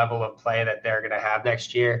and the level of play that they're going to have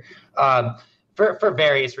next year, for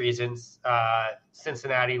various reasons.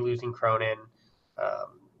 Cincinnati losing Cronin,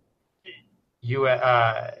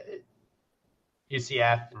 UCF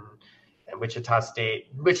and Wichita State.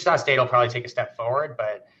 Wichita State will probably take a step forward,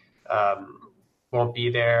 but won't be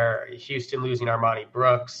there. Houston losing Armani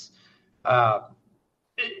Brooks.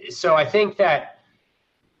 So I think that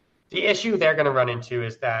the issue they're going to run into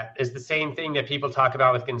is the same thing that people talk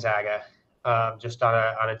about with Gonzaga, just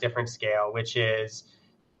on a different scale, which is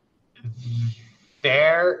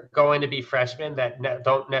they're going to be freshmen that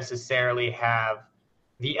don't necessarily have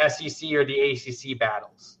the SEC or the ACC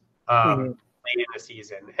battles late in the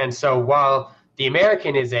season. And so while the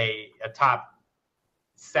American is a top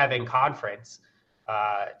 7 conference,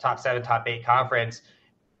 top 7, top 8 conference,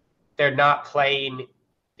 they're not playing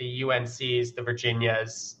the UNCs, the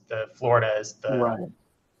Virginias, the Floridas,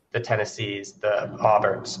 the Tennessees, the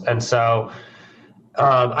Auburns. And so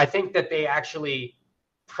I think that they actually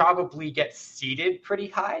probably get seeded pretty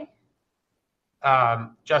high,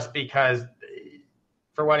 just because,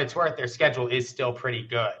 for what it's worth, their schedule is still pretty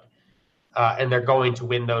good, and they're going to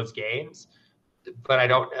win those games. But I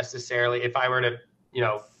don't necessarily, if I were to,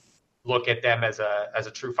 look at them as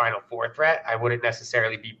a true Final Four threat, I wouldn't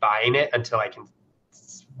necessarily be buying it until I can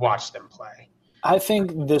watch them play. I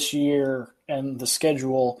think this year and the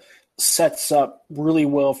schedule sets up really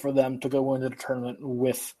well for them to go into the tournament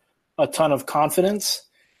with a ton of confidence,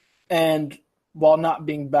 and while not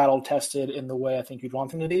being battle tested in the way I think you'd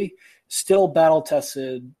want them to be, still battle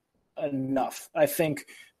tested enough. I think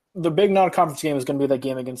the big non-conference game is going to be that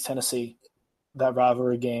game against Tennessee, that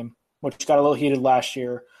rivalry game, which got a little heated last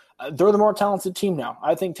year. They're the more talented team now.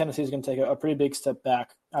 I think Tennessee is going to take a pretty big step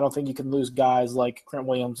back. I don't think you can lose guys like Grant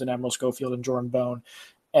Williams and Admiral Schofield and Jordan Bone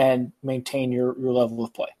and maintain your level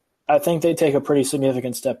of play. I think they take a pretty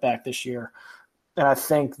significant step back this year. And I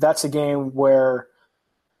think that's a game where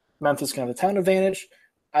Memphis can have the talent advantage.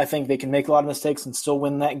 I think they can make a lot of mistakes and still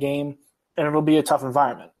win that game, and it'll be a tough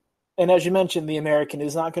environment. And as you mentioned, the American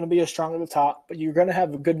is not going to be as strong at the top, but you're going to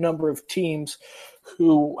have a good number of teams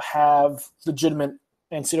who have legitimate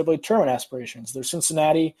NCAA tournament aspirations. There's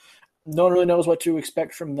Cincinnati. No one really knows what to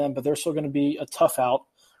expect from them, but they're still going to be a tough out.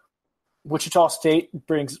 Wichita State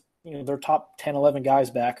brings their top 10, 11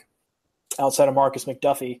 guys back outside of Marcus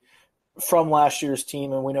McDuffie from last year's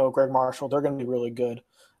team, and we know Greg Marshall. They're going to be really good.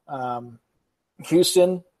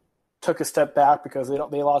 Houston took a step back because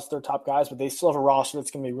they lost their top guys, but they still have a roster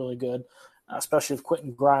that's going to be really good, especially if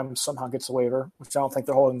Quentin Grimes somehow gets a waiver, which I don't think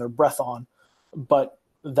they're holding their breath on. But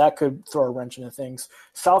that could throw a wrench into things.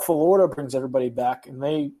 South Florida brings everybody back, and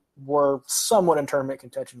they were somewhat in tournament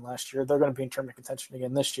contention last year. They're going to be in tournament contention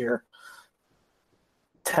again this year.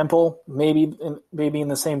 Temple, maybe in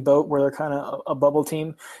the same boat where they're kind of a bubble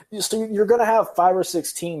team. So you're going to have 5 or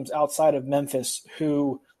 6 teams outside of Memphis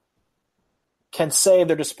who can say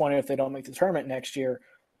they're disappointed if they don't make the tournament next year.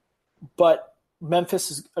 But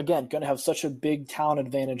Memphis is, again, going to have such a big talent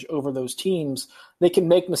advantage over those teams. They can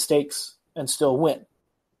make mistakes and still win.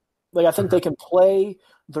 Like, I think they can play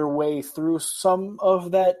their way through some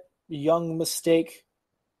of that young mistake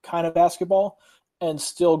kind of basketball and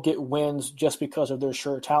still get wins just because of their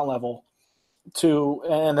sure talent level.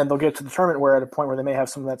 And then they'll get to the tournament where at a point where they may have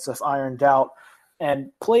some of that stuff ironed out and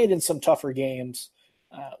played in some tougher games.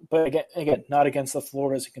 But again, not against the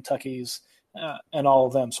Floridas and Kentuckys and all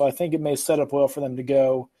of them. So I think it may set up well for them to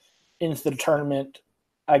go into the tournament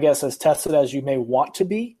I guess, as tested as you may want to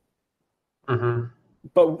be,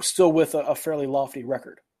 but still with a fairly lofty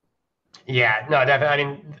record. Yeah, no, definitely. I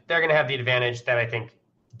mean, they're going to have the advantage that I think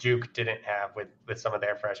Duke didn't have with some of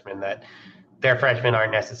their freshmen, that their freshmen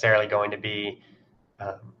aren't necessarily going to be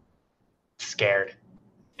scared.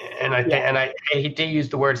 And I think, and I hate to use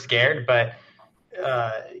the word scared, but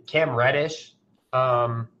Cam Reddish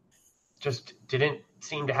just didn't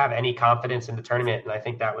seem to have any confidence in the tournament. And I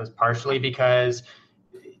think that was partially because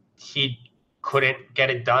he couldn't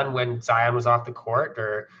get it done when Zion was off the court,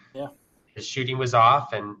 or his shooting was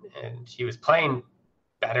off, and he was playing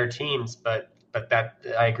better teams. But that,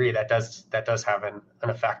 I agree, that does have an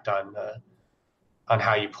effect on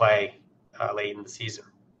how you play late in the season.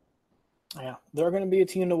 Yeah, they're going to be a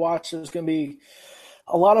team to watch. There's going to be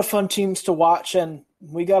a lot of fun teams to watch, and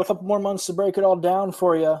we got a couple more months to break it all down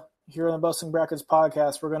for you here on the Busting Brackets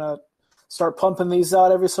podcast. We're going to start pumping these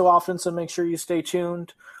out every so often, so make sure you stay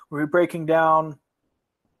tuned. We'll be breaking down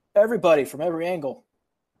everybody from every angle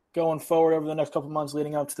going forward over the next couple months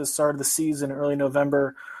leading up to the start of the season, early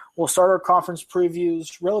November. We'll start our conference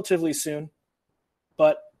previews relatively soon,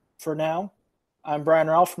 but for now, I'm Brian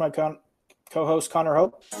Ralph, my co-host Connor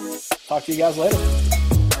Hope. Talk to you guys later.